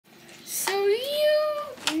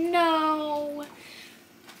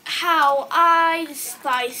Well, I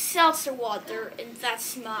despise seltzer water, and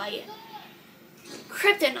that's my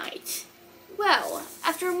kryptonite. Well,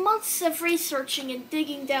 after months of researching and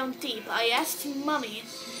digging down deep, I asked Mummy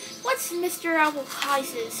what Mr. Apple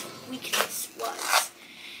Pie's weakness was,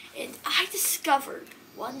 and I discovered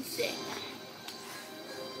one thing.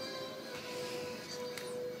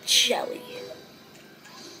 Jelly.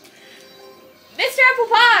 Mr. Apple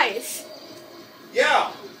Pies!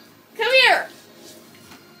 Yeah! Come here!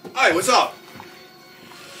 Hi, what's up?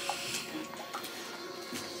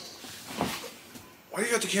 Why do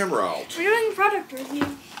you got the camera out? We're doing a product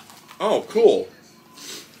review. Oh, cool.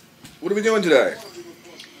 What are we doing today?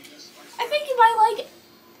 I think you might like it.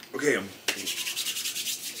 Okay, oh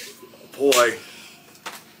boy.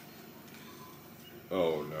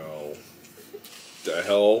 Oh no. The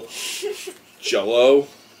hell? Jello?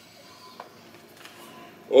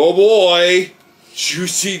 Oh boy!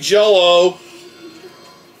 Juicy Jello!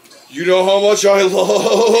 You know how much I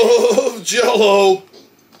love Jello!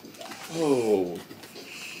 Oh.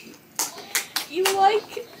 You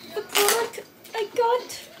like the product I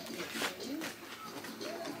got?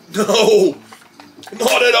 No!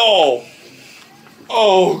 Not at all!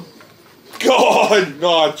 Oh, God!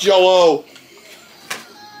 Not Jello!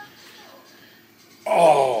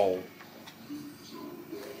 Oh.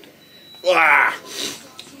 Ah!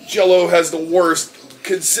 Jello has the worst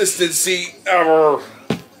consistency ever.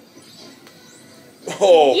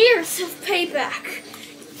 Oh. Years of payback.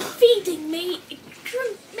 Feeding me,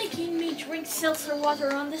 making me drink seltzer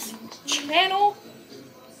water on this channel.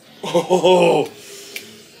 Oh.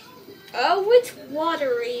 Oh, it's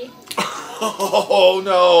watery. Oh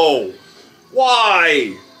no!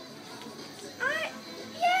 Why?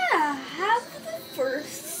 Yeah, have the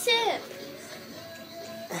first sip.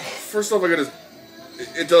 First off, I gotta.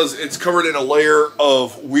 It's covered in a layer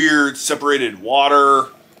of weird separated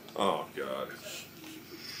water. Oh God.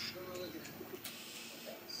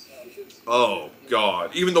 Oh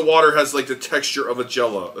God. Even the water has like the texture of a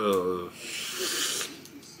Jello.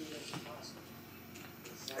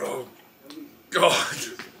 Oh God.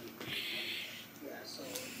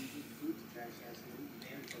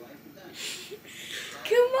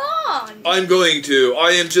 Come on. I'm going to.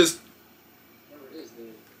 I am just.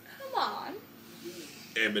 Come on.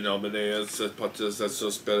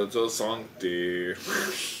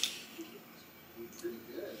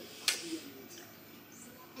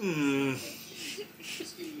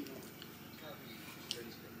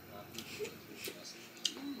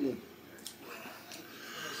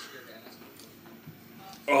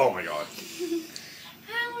 Oh my God.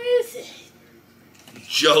 How is it?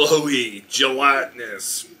 Jello-y,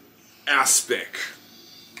 gelatinous, aspic.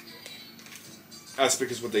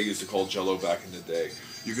 Aspic is what they used to call Jello back in the day.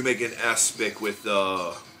 You can make an aspic with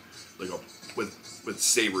with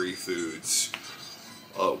savory foods.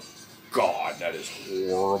 Oh God, that is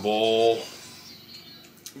horrible.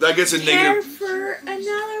 That gets a Care negative. for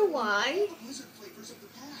another wine?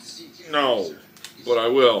 No, but I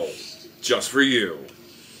will, just for you.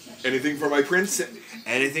 Anything for my princess.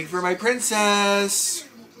 Anything for my princess.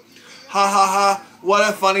 Ha ha ha! What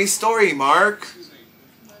a funny story, Mark.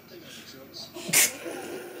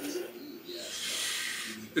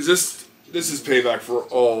 This is payback for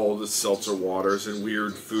all the seltzer waters and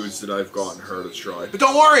weird foods that I've gotten her to try. But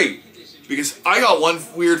don't worry, because I got one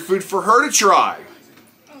weird food for her to try.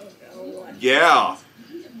 Oh no. Yeah.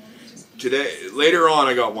 Later on,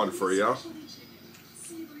 I got one for you.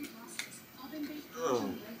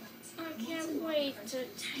 Oh. I can't wait to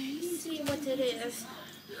see what it is.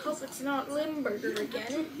 Hope it's not Limburger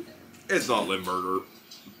again. It's not Limburger.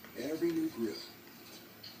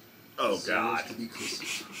 Oh God.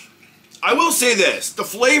 I will say this, the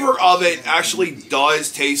flavor of it actually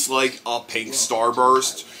does taste like a pink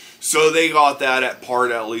Starburst, so they got that at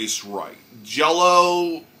part at least right.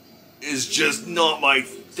 Jello is just not my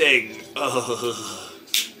thing.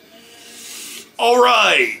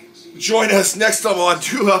 Alright, join us next time on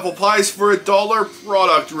 2 Apple Pies for $1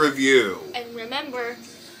 product review. And remember,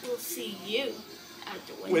 we'll see you at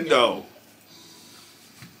the Window.